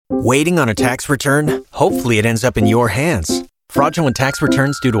Waiting on a tax return? Hopefully it ends up in your hands. Fraudulent tax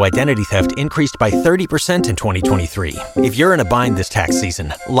returns due to identity theft increased by 30% in 2023. If you're in a bind this tax season,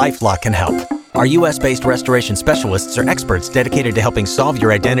 LifeLock can help. Our U.S.-based restoration specialists are experts dedicated to helping solve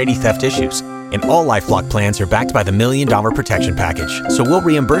your identity theft issues. And all LifeLock plans are backed by the $1 Million Protection Package. So we'll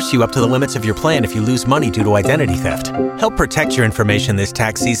reimburse you up to the limits of your plan if you lose money due to identity theft. Help protect your information this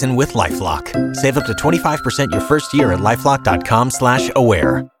tax season with LifeLock. Save up to 25% your first year at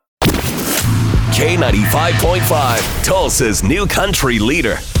LifeLock.com/aware. K95.5, Tulsa's new country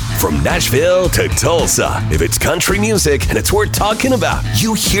leader. From Nashville to Tulsa, if it's country music and it's worth talking about,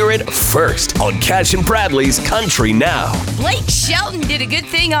 you hear it first on Cash and Bradley's Country Now. Blake Shelton did a good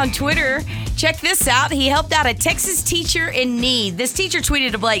thing on Twitter. Check this out. He helped out a Texas teacher in need. This teacher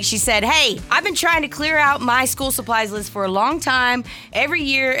tweeted to Blake. She said, "Hey, I've been trying to clear out my school supplies list for a long time. Every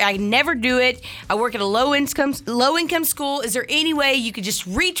year, I never do it. I work at a low-income school. Is there any way you could just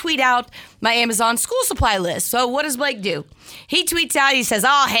retweet out my Amazon school supply list?" So what does Blake do? He tweets out, he says,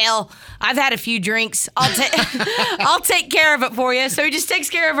 "Oh, hell, I've had a few drinks. I'll take care of it for you." So he just takes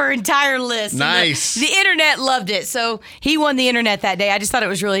care of her entire list. Nice. The internet loved it. So he won the internet that day. I just thought it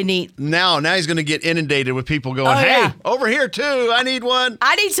was really neat. Now he's going to get inundated with people going, "Hey, yeah. over here too. I need one.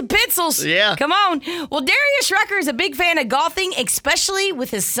 I need some pencils." Yeah. Come on. Well, Darius Rucker is a big fan of golfing, especially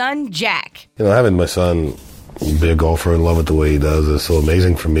with his son, Jack. Having my son be a golfer and love it the way he does is so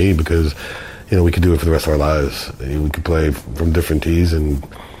amazing for me because, we could do it for the rest of our lives. We could play from different tees and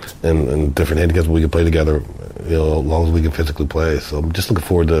different handicaps, but we could play together, as long as we can physically play. So I'm just looking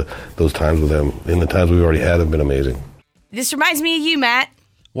forward to those times with him. And the times we've already had have been amazing. This reminds me of you, Matt.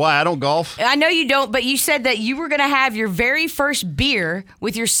 Why? I don't golf. I know you don't, but you said that you were going to have your very first beer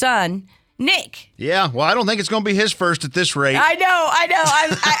with your son, Nick. Yeah, well, I don't think it's going to be his first at this rate. I know.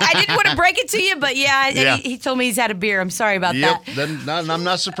 I didn't want to break it to you, but yeah. He told me he's had a beer. I'm sorry about that. Then I'm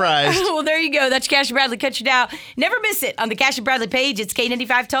not surprised. Well, there you go. That's Cash and Bradley Country Now. Never miss it on the Cash and Bradley page. It's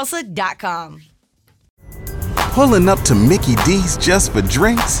K95Tulsa.com. Pulling up to Mickey D's just for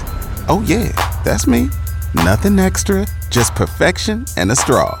drinks? Oh, yeah, that's me. Nothing extra, just perfection and a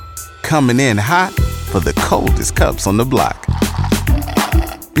straw. Coming in hot for the coldest cups on the block.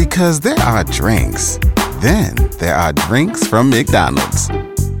 Because there are drinks. Then there are drinks from McDonald's.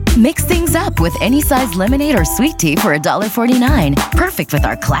 Mix things up with any size lemonade or sweet tea for $1.49. Perfect with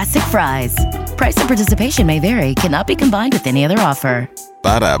our classic fries. Price and participation may vary. Cannot be combined with any other offer.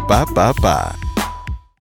 Ba-da-ba-ba-ba.